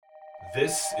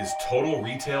This is Total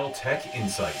Retail Tech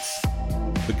Insights.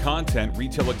 The content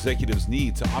retail executives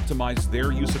need to optimize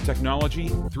their use of technology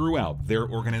throughout their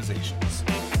organizations.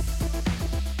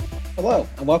 Hello,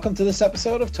 and welcome to this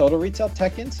episode of Total Retail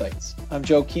Tech Insights. I'm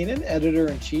Joe Keenan,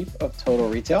 Editor-in-Chief of Total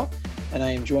Retail, and I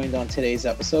am joined on today's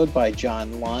episode by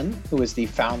John Lunn, who is the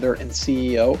founder and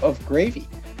CEO of Gravy.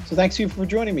 So thanks you for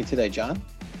joining me today, John.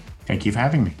 Thank you for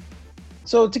having me.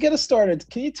 So to get us started,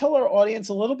 can you tell our audience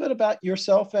a little bit about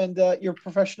yourself and your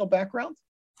professional background?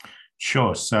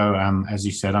 Sure. So as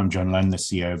you said, I'm John Lunn, the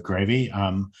CEO of Gravy.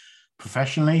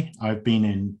 Professionally, I've been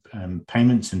in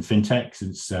payments and fintech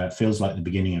since feels like the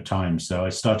beginning of time. So I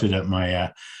started at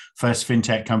my first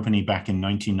fintech company back in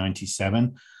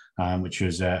 1997, which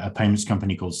was a payments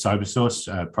company called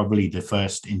CyberSource, probably the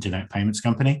first internet payments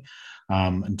company,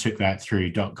 and took that through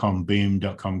dot-com boom,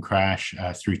 dot-com crash,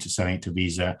 through to selling it to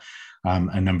Visa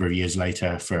a number of years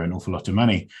later for an awful lot of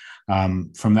money.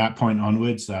 From that point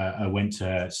onwards, I went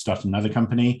to start another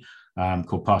company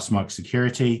called Passmark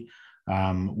Security,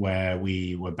 where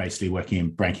we were basically working in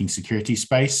banking security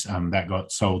space. That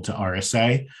got sold to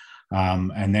RSA.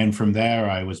 And then from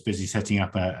there, I was busy setting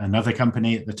up another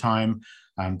company at the time.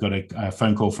 Got a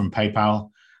phone call from PayPal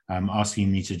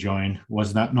asking me to join.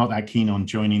 Was not that keen on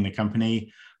joining the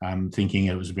company, thinking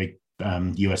it was a big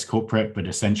US corporate, but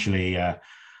essentially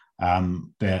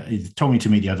it told me to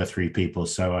meet the other three people.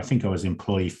 So I think I was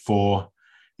employee 4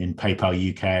 in PayPal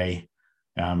UK,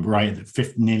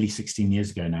 nearly 16 years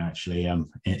ago now, actually,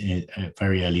 in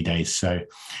very early days. So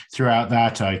throughout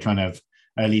that, I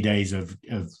early days of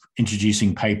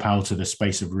introducing PayPal to the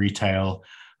space of retail,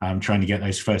 trying to get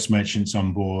those first merchants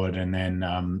on board, and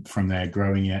then from there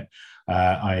growing it.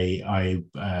 I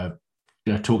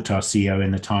talked to our CEO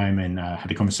in the time and had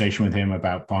a conversation with him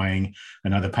about buying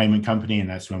another payment company, and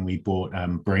that's when we bought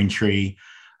Braintree.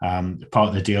 Part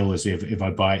of the deal was if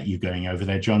I buy it, you're going over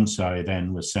there, John. So I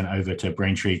then was sent over to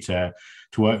Braintree to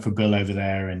work for Bill over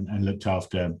there and looked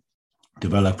after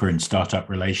developer and startup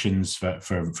relations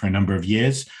for a number of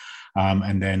years.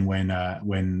 And then when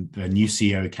the new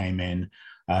CEO came in,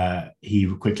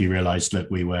 he quickly realized that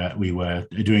we were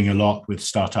doing a lot with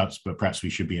startups, but perhaps we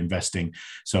should be investing.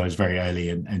 So I was very early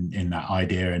in that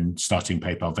idea and starting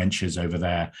PayPal Ventures over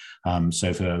there.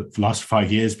 So for the last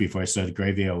 5 years before I started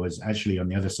Gravy, I was actually on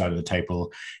the other side of the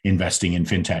table investing in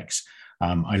fintechs.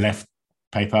 I left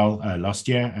PayPal last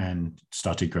year and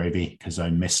started Gravy because I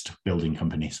missed building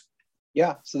companies.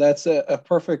 Yeah, so that's a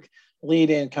perfect lead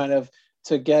in kind of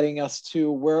to getting us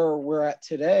to where we're at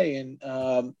today.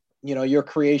 And your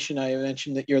creation, I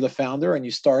mentioned that you're the founder and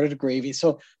you started Gravy.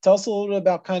 So tell us a little bit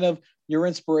about kind of your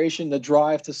inspiration, the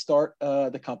drive to start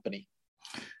the company.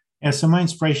 Yeah, so my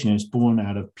inspiration is born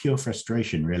out of pure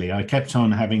frustration, really. I kept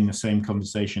on having the same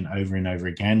conversation over and over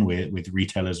again with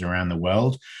retailers around the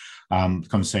world. The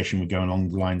conversation would go along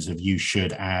the lines of, you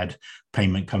should add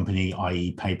payment company,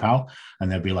 i.e. PayPal. And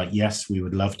they'd be like, yes, we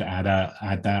would love to add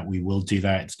that. We will do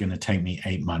that. It's going to take me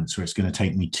 8 months, or it's going to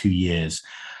take me 2 years.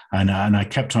 And I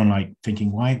kept on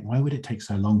thinking, why would it take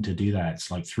so long to do that?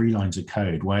 It's like 3 lines of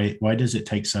code. Why does it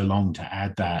take so long to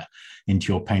add that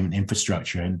into your payment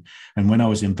infrastructure? And when I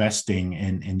was investing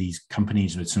in these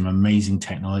companies with some amazing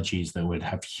technologies that would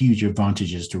have huge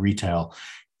advantages to retail,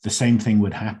 the same thing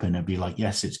would happen. It'd be like,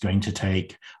 yes, it's going to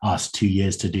take us 2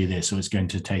 years to do this, or it's going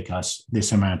to take us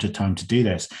this amount of time to do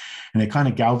this. And it kind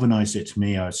of galvanized it to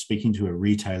me. I was speaking to a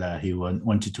retailer who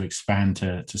wanted to expand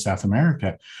to South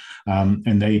America.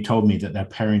 And they told me that their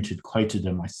parent had quoted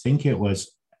them, I think it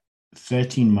was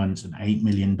 13 months and $8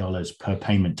 million per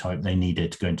payment type they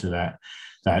needed to go into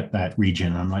that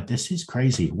region. I'm like, this is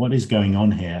crazy. What is going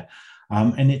on here?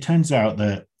 And it turns out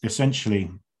that essentially,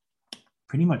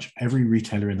 pretty much every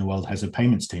retailer in the world has a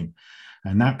payments team.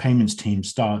 And that payments team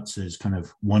starts as kind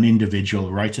of one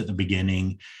individual right at the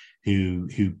beginning who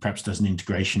perhaps does an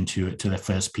integration to their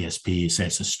first PSP, say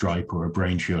it's a Stripe or a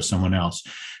Braintree or someone else.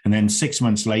 And then 6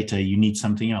 months later, you need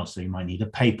something else. So you might need a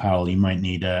PayPal, you might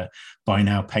need a buy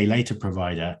now, pay later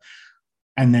provider.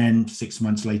 And then 6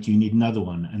 months later, you need another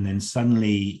one. And then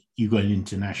suddenly you go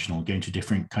international, go into a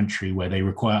different country where they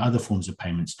require other forms of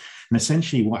payments. And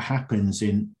essentially what happens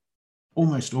in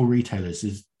almost all retailers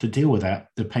is, to deal with that,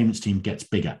 the payments team gets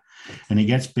bigger, and it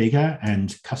gets bigger,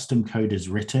 and custom code is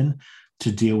written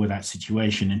to deal with that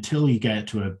situation until you get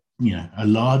to a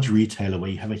large retailer where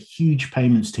you have a huge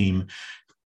payments team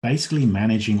basically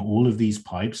managing all of these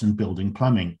pipes and building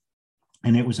plumbing.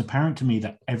 And it was apparent to me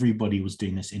that everybody was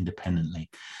doing this independently.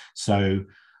 So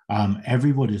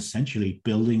everyone is essentially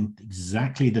building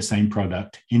exactly the same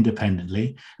product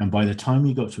independently. And by the time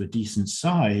you got to a decent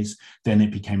size, then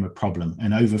it became a problem.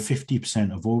 And over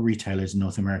 50% of all retailers in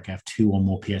North America have 2 or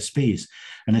more PSPs.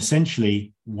 And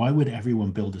essentially, why would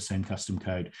everyone build the same custom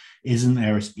code? There's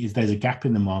a gap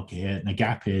in the market here, and the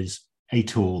gap is a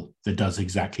tool that does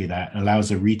exactly that,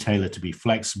 allows a retailer to be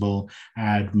flexible,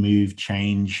 add, move,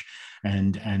 change,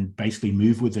 and basically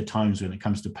move with the times when it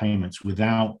comes to payments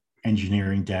without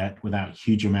engineering debt, without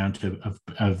huge amount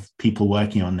of people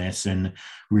working on this and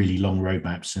really long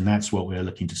roadmaps. And that's what we're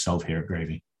looking to solve here at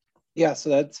Gravy. Yeah, so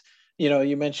that's,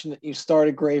 you mentioned that you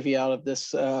started Gravy out of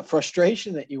this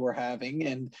frustration that you were having,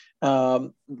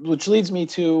 and which leads me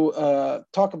to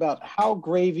talk about how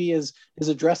Gravy is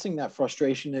addressing that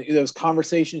frustration, those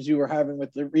conversations you were having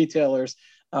with the retailers,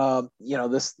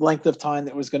 this length of time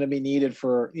that was going to be needed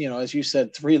for, as you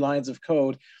said, 3 lines of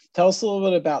code. Tell us a little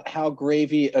bit about how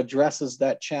Gravy addresses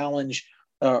that challenge,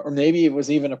 or maybe it was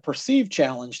even a perceived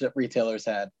challenge that retailers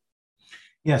had.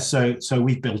 Yeah, so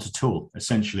we built a tool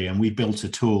essentially, and we built a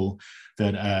tool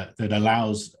that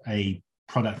allows a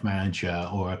product manager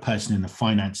or a person in the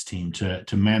finance team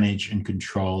to manage and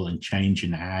control and change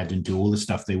and add and do all the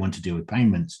stuff they want to do with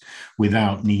payments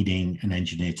without needing an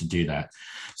engineer to do that.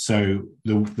 So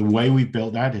the way we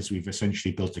built that is we've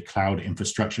essentially built a cloud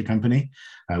infrastructure company.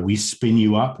 We spin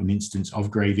you up an instance of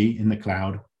Gravy in the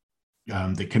cloud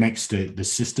that connects to the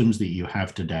systems that you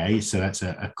have today. So that's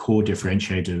a core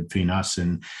differentiator between us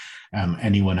and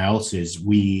anyone else, is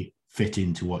we fit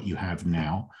into what you have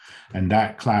now. And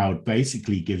that cloud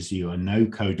basically gives you a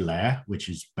no-code layer, which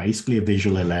is basically a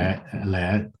visual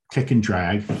layer, click and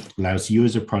drag, allows you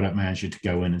as a product manager to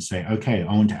go in and say, okay, I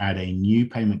want to add a new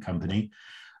payment company,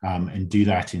 and do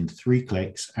that in 3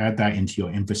 clicks, add that into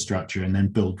your infrastructure, and then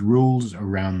build rules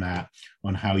around that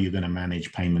on how you're going to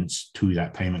manage payments to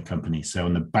that payment company. So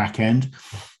on the back end,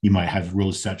 you might have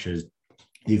rules such as,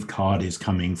 if card is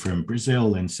coming from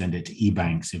Brazil, then send it to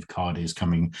eBanks. If card is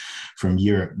coming from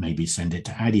Europe, maybe send it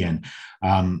to Adyen.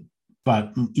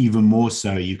 But even more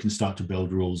so, you can start to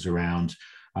build rules around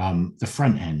the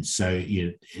front end. So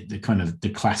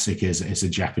the classic is a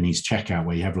Japanese checkout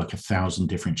where you have like 1,000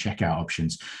 different checkout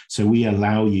options. So we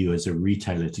allow you as a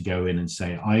retailer to go in and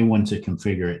say, I want to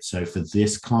configure it so for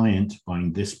this client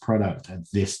buying this product at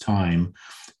this time,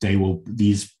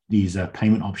 these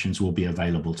payment options will be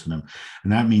available to them.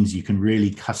 And that means you can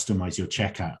really customize your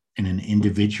checkout in an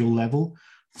individual level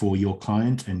for your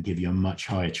client and give you a much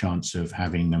higher chance of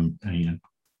having them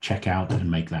check out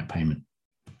and make that payment.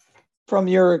 From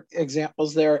your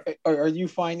examples there, are you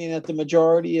finding that the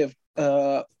majority of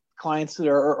clients that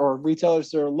are, or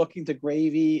retailers that are looking to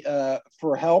Gravy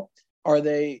for help, are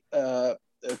they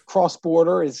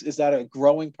cross-border? Is that a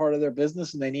growing part of their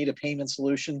business and they need a payment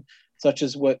solution such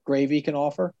as what Gravy can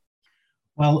offer?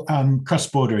 Well,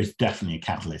 cross-border is definitely a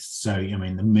catalyst. So,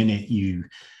 the minute you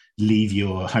leave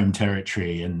your home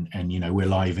territory and we're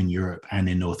live in Europe and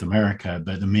in North America,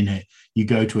 but the minute you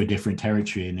go to a different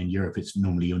territory, and in Europe it's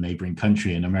normally your neighboring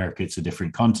country, in America it's a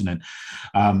different continent,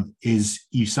 is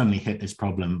you suddenly hit this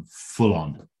problem full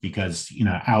on, because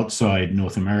outside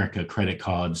North America, credit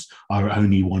cards are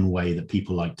only one way that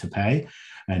people like to pay.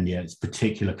 And it's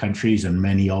particular countries, and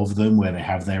many of them, where they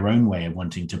have their own way of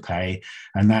wanting to pay.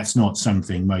 And that's not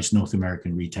something most North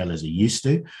American retailers are used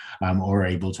to or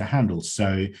able to handle.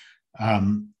 So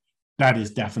that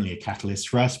is definitely a catalyst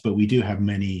for us. But we do have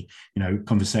many,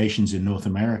 conversations in North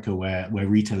America where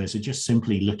retailers are just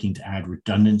simply looking to add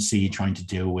redundancy, trying to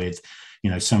deal with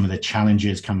some of the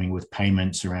challenges coming with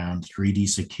payments around 3D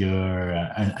Secure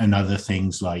and other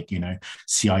things like,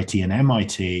 CIT and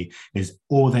MIT,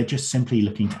 or they're just simply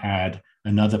looking to add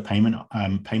another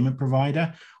payment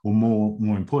provider, or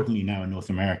more importantly now in North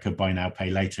America, buy now,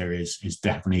 pay later is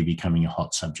definitely becoming a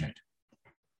hot subject.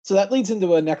 So that leads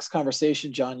into a next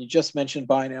conversation, John. You just mentioned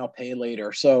buy now, pay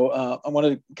later. So I want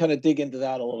to kind of dig into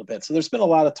that a little bit. So there's been a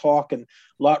lot of talk and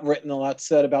a lot written, a lot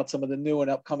said about some of the new and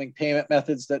upcoming payment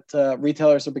methods that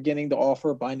retailers are beginning to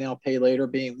offer, buy now, pay later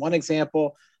being one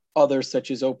example, others such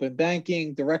as open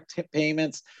banking, direct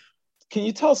payments. Can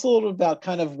you tell us a little bit about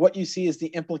kind of what you see as the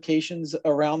implications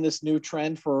around this new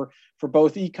trend for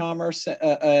both e-commerce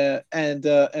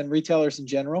and retailers in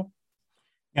general?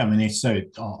 Yeah, so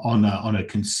on a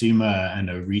consumer and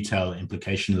a retail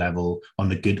implication level, on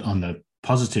the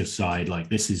positive side, like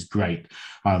this is great,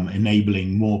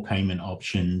 enabling more payment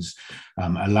options,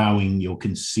 allowing your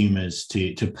consumers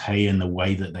to pay in the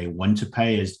way that they want to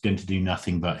pay is going to do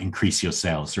nothing but increase your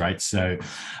sales, right? So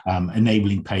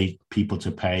enabling people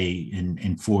to pay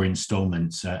in 4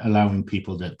 installments, allowing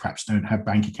people that perhaps don't have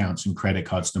bank accounts and credit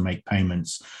cards to make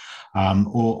payments,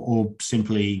 or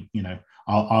simply,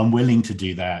 I'm willing to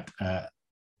do that.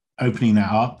 Opening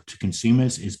that up to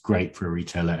consumers is great for a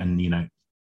retailer, and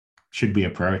should be a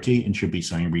priority and should be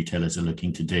something retailers are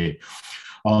looking to do.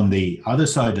 On the other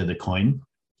side of the coin,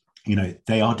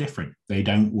 they are different. They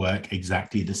don't work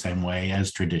exactly the same way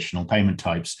as traditional payment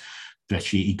types,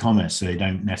 especially e-commerce. So they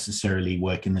don't necessarily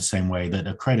work in the same way that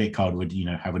a credit card would,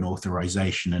 have an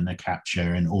authorization and a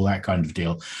capture and all that kind of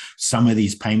deal. Some of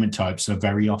these payment types are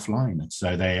very offline. And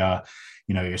so they are,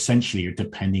 essentially you're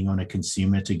depending on a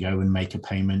consumer to go and make a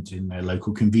payment in their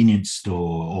local convenience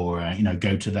store, or,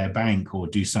 go to their bank, or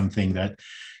do something that,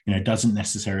 doesn't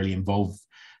necessarily involve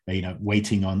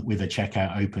waiting on with a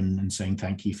checkout open and saying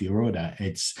thank you for your order.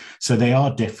 So they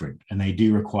are different, and they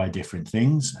do require different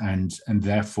things, and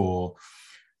therefore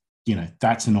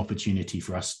that's an opportunity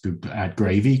for us to add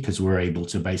Gravy, because we're able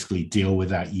to basically deal with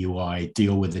that UI,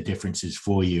 deal with the differences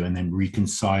for you, and then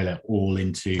reconcile it all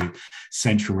into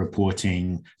central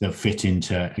reporting that fit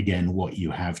into, again, what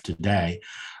you have today.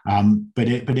 But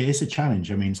it is a challenge.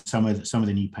 I mean, some of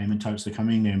the new payment types that are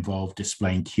coming, they involve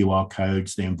displaying QR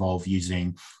codes, they involve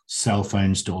using cell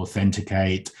phones to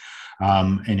authenticate.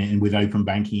 And with open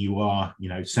banking, you are,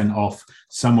 sent off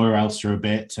somewhere else for a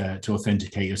bit to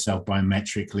authenticate yourself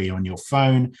biometrically on your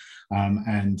phone.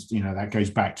 And that goes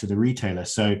back to the retailer.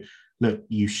 So look,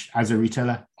 as a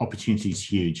retailer, opportunity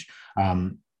is huge.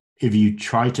 If you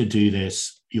try to do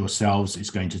this yourselves, it's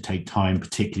going to take time,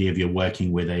 particularly if you're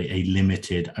working with a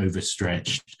limited,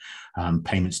 overstretched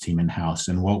payments team in-house.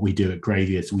 And what we do at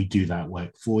Gravy is we do that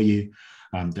work for you.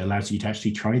 That allows you to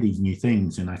actually try these new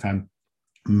things. And I've had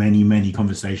many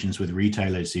conversations with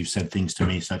retailers who've said things to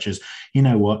me such as,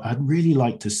 what, I'd really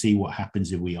like to see what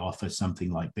happens if we offer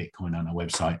something like Bitcoin on our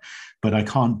website, but I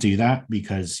can't do that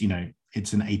because,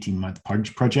 it's an 18-month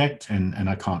project and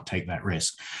I can't take that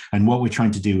risk. And what we're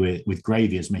trying to do with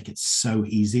Gravy is make it so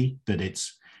easy that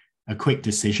it's a quick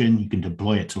decision. You can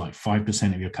deploy it to like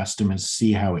 5% of your customers,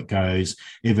 see how it goes.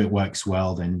 If it works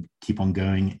well, then keep on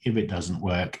going. If it doesn't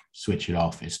work, switch it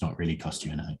off. It's not really cost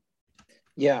you anything.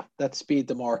 Yeah, that speed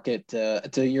to market.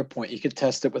 To your point, you could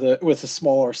test it with a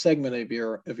smaller segment of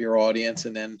your audience,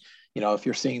 and then if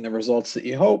you're seeing the results that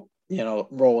you hope,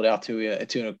 roll it out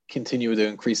to continue to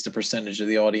increase the percentage of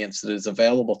the audience that is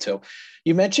available to.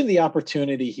 You mentioned the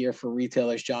opportunity here for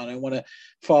retailers, John. I want to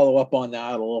follow up on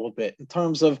that a little bit in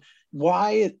terms of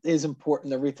why it is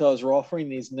important that retailers are offering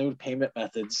these new payment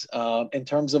methods in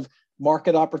terms of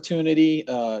market opportunity,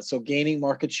 so gaining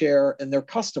market share and their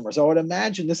customers. I would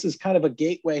imagine this is kind of a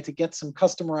gateway to get some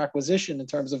customer acquisition in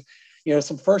terms of,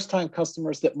 some first-time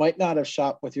customers that might not have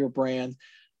shopped with your brand,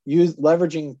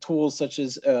 leveraging tools such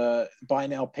as buy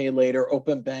now, pay later,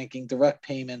 open banking, direct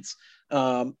payments.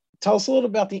 Tell us a little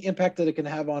about the impact that it can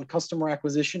have on customer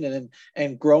acquisition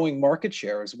and growing market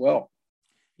share as well.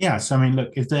 Yeah, so I mean,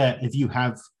 look, if you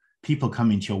have people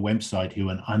coming to your website who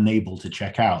are unable to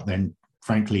check out, then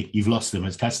frankly, you've lost them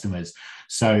as customers.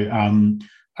 So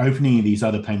opening these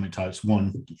other payment types,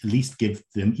 one, at least give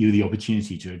you the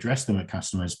opportunity to address them at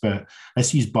customers. But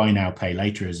let's use buy now, pay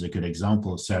later as a good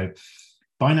example. So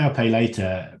buy now, pay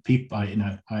later, people,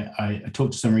 I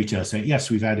talked to some retailers say, yes,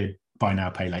 we've added buy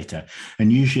now, pay later.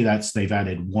 And usually they've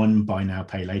added one buy now,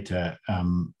 pay later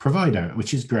provider,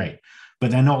 which is great. But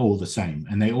they're not all the same,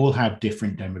 and they all have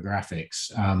different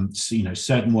demographics. So,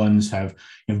 certain ones have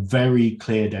very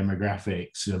clear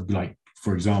demographics of, like,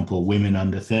 for example, women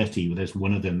under 30. There's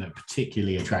one of them that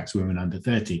particularly attracts women under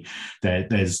 30.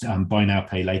 There's buy now,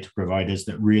 pay later providers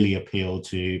that really appeal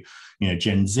to,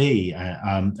 Gen Z.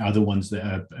 Other ones that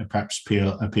are perhaps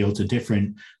appeal to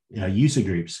different user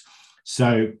groups.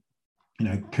 So,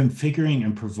 configuring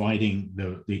and providing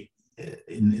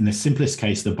in the simplest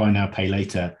case, the buy now, pay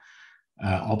later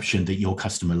option that your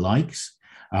customer likes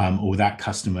or that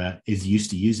customer is used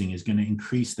to using is going to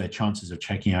increase their chances of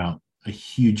checking out a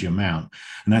huge amount.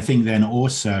 And I think then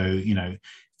also,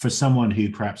 for someone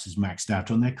who perhaps is maxed out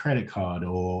on their credit card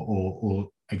or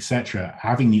etc.,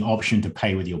 having the option to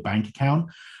pay with your bank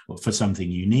account for something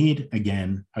you need,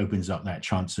 again, opens up that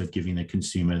chance of giving the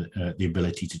consumer the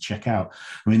ability to check out.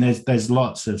 I mean, there's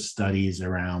lots of studies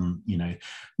around,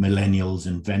 millennials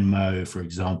and Venmo, for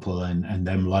example, and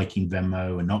them liking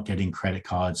Venmo and not getting credit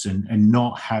cards and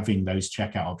not having those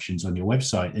checkout options on your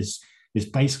website is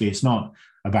basically, it's not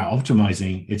about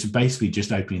optimizing, it's basically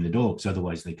just opening the door, because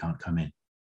otherwise they can't come in.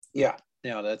 Yeah.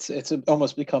 It's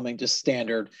almost becoming just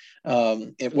standard.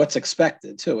 What's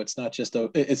expected too. It's not just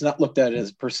it's not looked at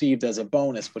as perceived as a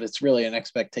bonus, but it's really an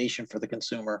expectation for the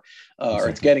consumer, or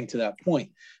it's getting to that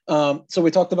point. So we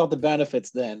talked about the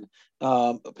benefits then,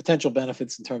 potential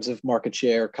benefits in terms of market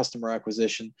share, customer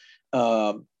acquisition.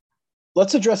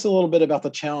 let's address a little bit about the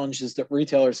challenges that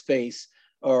retailers face,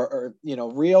 or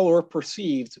real or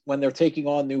perceived, when they're taking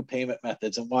on new payment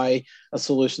methods, and why a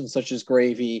solution such as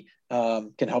Gravy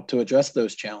can help to address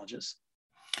those challenges.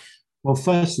 Well,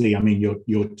 firstly, I mean,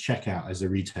 your checkout as a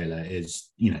retailer is,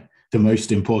 the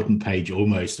most important page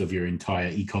almost of your entire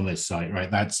e-commerce site, right?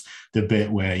 That's the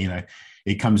bit where,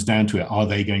 it comes down to it. Are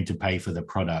they going to pay for the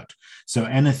product? So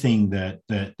anything that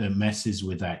messes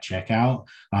with that checkout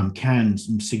can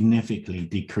significantly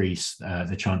decrease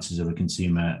the chances of a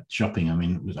consumer shopping. I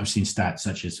mean, I've seen stats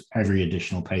such as every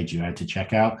additional page you add to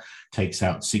checkout takes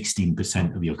out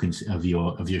 16%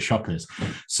 of your shoppers.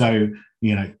 So,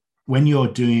 when you're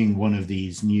doing one of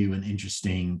these new and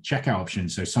interesting checkout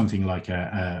options, so something like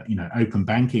open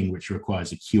banking, which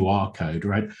requires a QR code,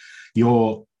 right?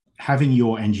 You're having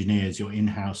your engineers, your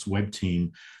in-house web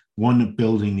team,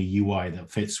 building the UI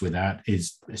that fits with that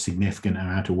is a significant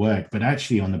amount of work. But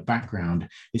actually on the background,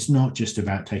 it's not just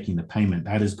about taking the payment.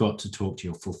 That has got to talk to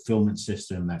your fulfillment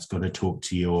system. That's got to talk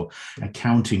to your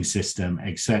accounting system,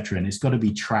 etc. And it's got to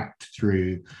be tracked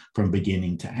through from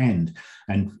beginning to end.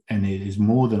 And it is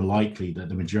more than likely that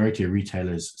the majority of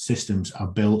retailers' systems are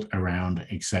built around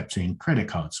accepting credit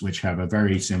cards, which have a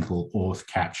very simple auth,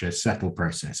 capture, settle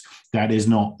process. That is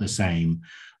not the same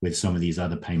with some of these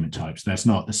other payment types. That's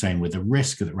not the same with the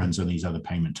risk that runs on these other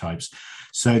payment types.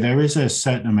 So there is a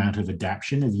certain amount of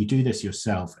adaptation. If you do this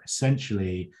yourself,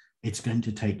 essentially, it's going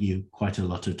to take you quite a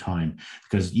lot of time,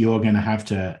 because you're going to have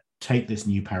to take this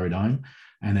new paradigm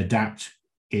and adapt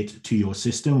it to your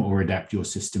system, or adapt your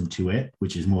system to it,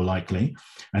 which is more likely.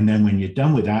 And then when you're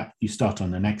done with that, you start on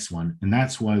the next one. And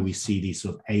that's why we see these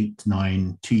sort of 8,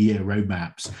 9, 2-year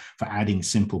roadmaps for adding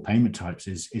simple payment types.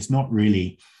 It's not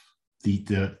really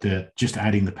the just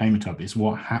adding the payment type. Is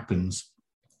what happens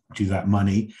to that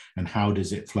money and how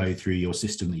does it flow through your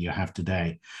system that you have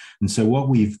today. And so what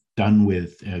we've done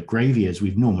with Gravy is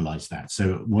we've normalized that.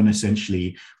 So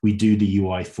essentially, we do the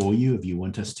UI for you if you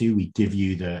want us to. We give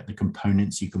you the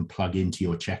components you can plug into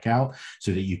your checkout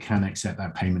so that you can accept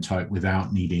that payment type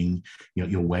without needing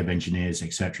your web engineers,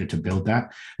 etc., to build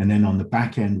that. And then on the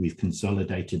back end, we've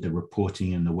consolidated the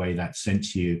reporting and the way that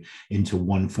sends you into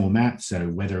one format. So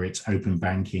whether it's open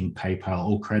banking, PayPal,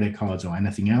 or credit cards, or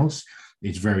anything else,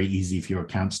 it's very easy for your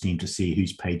accounts team to see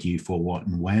who's paid you for what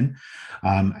and when.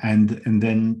 And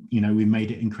then, we made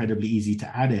it incredibly easy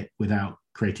to add it without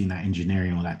creating that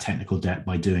engineering or that technical debt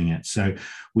by doing it. So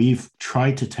we've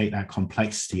tried to take that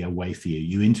complexity away for you.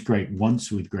 You integrate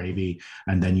once with Gravy,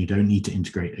 and then you don't need to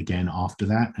integrate again after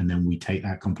that. And then we take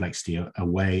that complexity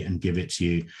away and give it to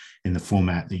you in the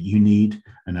format that you need,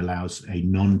 and allows a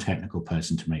non-technical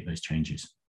person to make those changes.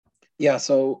 Yeah,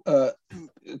 so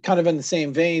kind of in the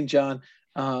same vein, John,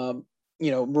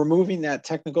 removing that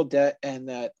technical debt and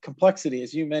that complexity,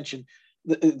 as you mentioned,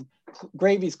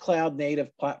 Gravy's cloud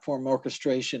native platform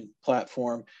orchestration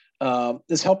platform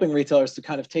is helping retailers to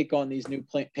kind of take on these new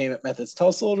payment methods. Tell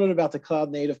us a little bit about the cloud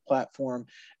native platform,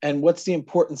 and what's the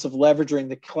importance of leveraging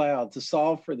the cloud to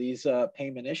solve for these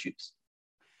payment issues.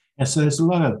 Yeah, so there's a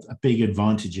lot of big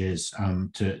advantages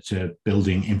to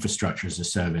building infrastructure as a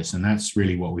service, and that's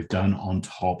really what we've done on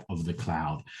top of the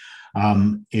cloud.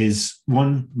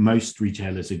 Most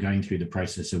retailers are going through the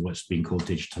process of what's being called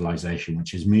digitalization,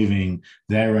 which is moving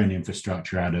their own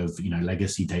infrastructure out of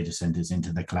legacy data centers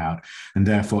into the cloud, and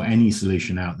therefore any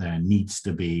solution out there needs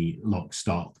to be lock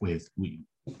stock with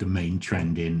the main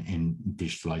trend in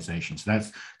digitalization. So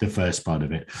that's the first part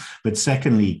of it. But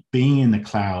secondly, being in the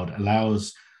cloud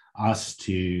allows us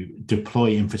to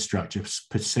deploy infrastructure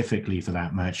specifically for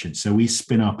that merchant. So we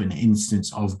spin up an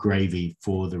instance of Gravy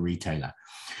for the retailer,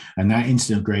 and that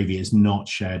instance of Gravy is not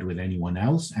shared with anyone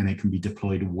else, and it can be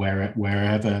deployed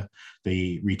wherever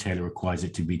the retailer requires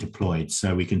it to be deployed.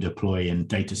 So we can deploy in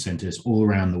data centers all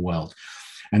around the world.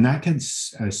 And that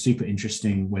gets super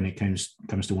interesting when it comes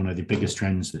to one of the biggest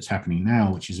trends that's happening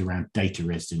now, which is around data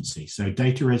residency. So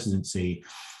data residency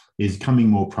is becoming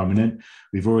more prominent.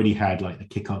 We've already had like the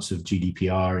kickoffs of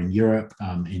GDPR in Europe,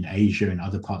 in Asia, and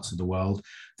other parts of the world.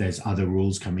 There's other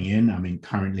rules coming in. I mean,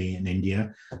 currently in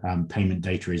India, payment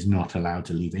data is not allowed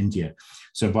to leave India.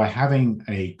 So by having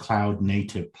a cloud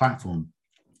native platform,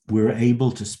 we're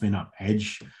able to spin up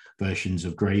edge versions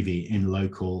of Gravy in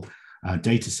local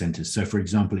data centers. So for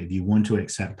example, if you want to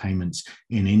accept payments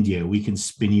in India, we can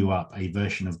spin you up a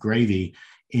version of Gravy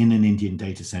in an Indian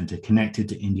data center connected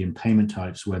to Indian payment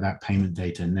types where that payment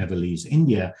data never leaves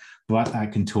India, but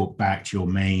that can talk back to your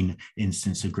main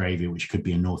instance of Gravy, which could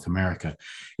be in North America.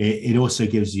 It also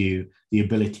gives you the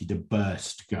ability to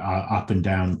burst up and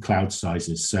down cloud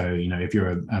sizes. So, if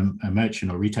you're a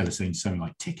merchant or retailer selling something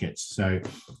like tickets, so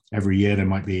every year there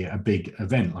might be a big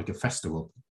event like a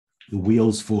festival. The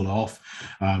wheels fall off.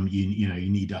 You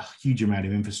need a huge amount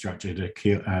of infrastructure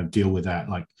to deal with that,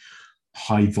 like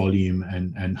high volume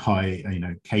and high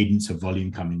cadence of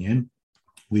volume coming in.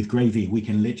 With Gravy, we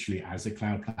can literally, as a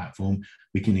cloud platform,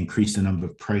 we can increase the number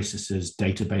of processors,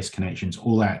 database connections,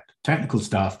 all that technical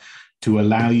stuff to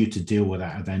allow you to deal with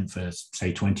that event for,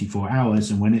 say, 24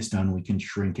 hours. And when it's done, we can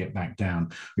shrink it back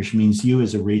down, which means you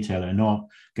as a retailer are not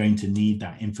going to need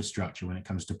that infrastructure when it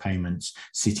comes to payments,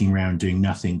 sitting around doing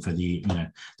nothing for the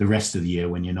rest of the year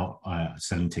when you're not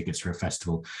selling tickets for a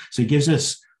festival. So it gives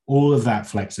us all of that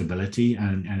flexibility.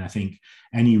 And I think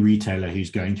any retailer who's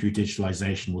going through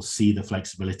digitalization will see the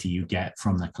flexibility you get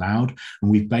from the cloud.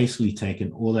 And we've basically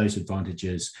taken all those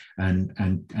advantages and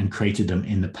created them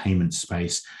in the payment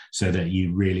space so that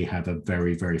you really have a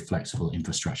very, very flexible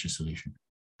infrastructure solution.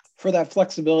 For that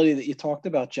flexibility that you talked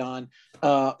about, John,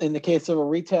 in the case of a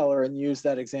retailer, and use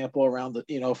that example around the,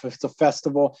 if it's a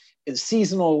festival, it's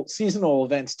seasonal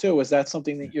events too. Is that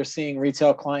something that you're seeing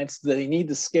retail clients that they need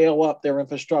to scale up their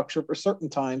infrastructure for certain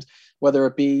times, whether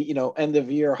it be, end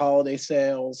of year holiday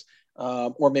sales,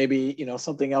 or maybe,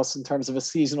 something else in terms of a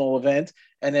seasonal event,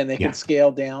 and then they can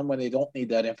scale down when they don't need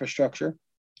that infrastructure?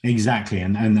 Exactly.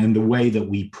 And the way that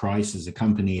we price as a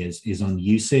company is on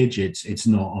usage. It's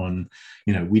not on,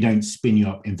 we don't spin you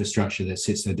up infrastructure that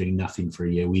sits there doing nothing for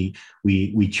a year. We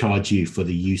charge you for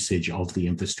the usage of the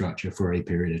infrastructure for a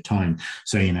period of time.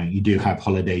 So, you do have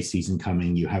holiday season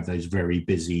coming, you have those very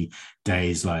busy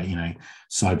days like,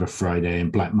 Cyber Friday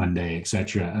and Black Monday,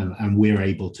 etc. And we're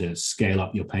able to scale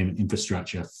up your payment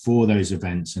infrastructure for those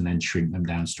events and then shrink them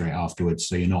down straight afterwards.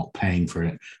 So you're not paying for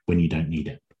it when you don't need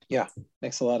it. Yeah,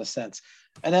 makes a lot of sense.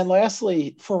 And then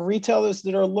lastly, for retailers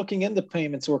that are looking into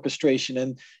payments orchestration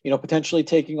and, potentially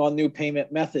taking on new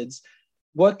payment methods,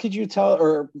 what could you tell,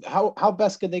 or how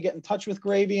best could they get in touch with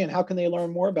Gravy, and how can they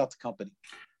learn more about the company?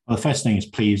 Well, the first thing is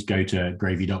please go to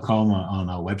gravy.com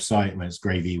on our website, where it's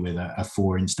Gravy with a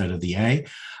 4 instead of the A,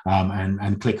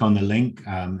 and click on the link.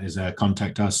 There's a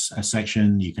contact us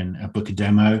section. You can book a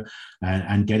demo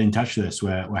and get in touch with us.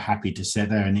 We're happy to sit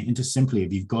there. And just simply,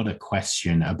 if you've got a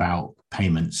question about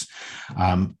payments,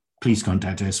 please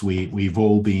contact us. We've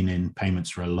all been in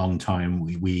payments for a long time.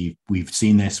 We've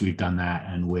seen this, we've done that,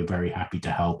 and we're very happy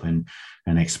to help and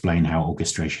explain how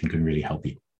orchestration can really help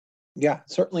you. Yeah,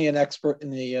 certainly an expert in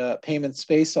the payment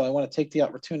space. So I want to take the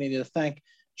opportunity to thank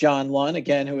John Lunn,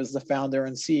 again, who is the founder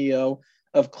and CEO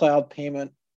of cloud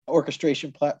payment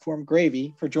orchestration platform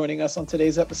Gravy, for joining us on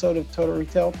today's episode of Total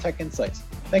Retail Tech Insights.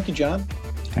 Thank you, John.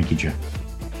 Thank you, Joe.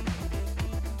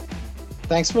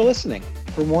 Thanks for listening.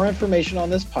 For more information on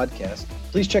this podcast,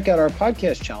 please check out our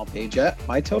podcast channel page at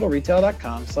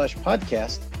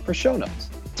mytotalretail.com/podcast for show notes.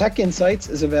 Tech Insights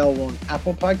is available on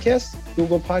Apple Podcasts,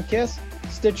 Google Podcasts,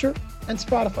 Stitcher, and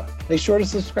Spotify. Make sure to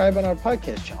subscribe on our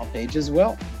podcast channel page as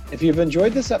well. If you've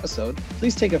enjoyed this episode,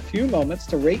 please take a few moments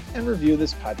to rate and review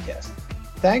this podcast.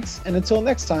 Thanks, and until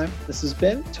next time, this has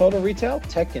been Total Retail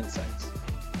Tech Insights.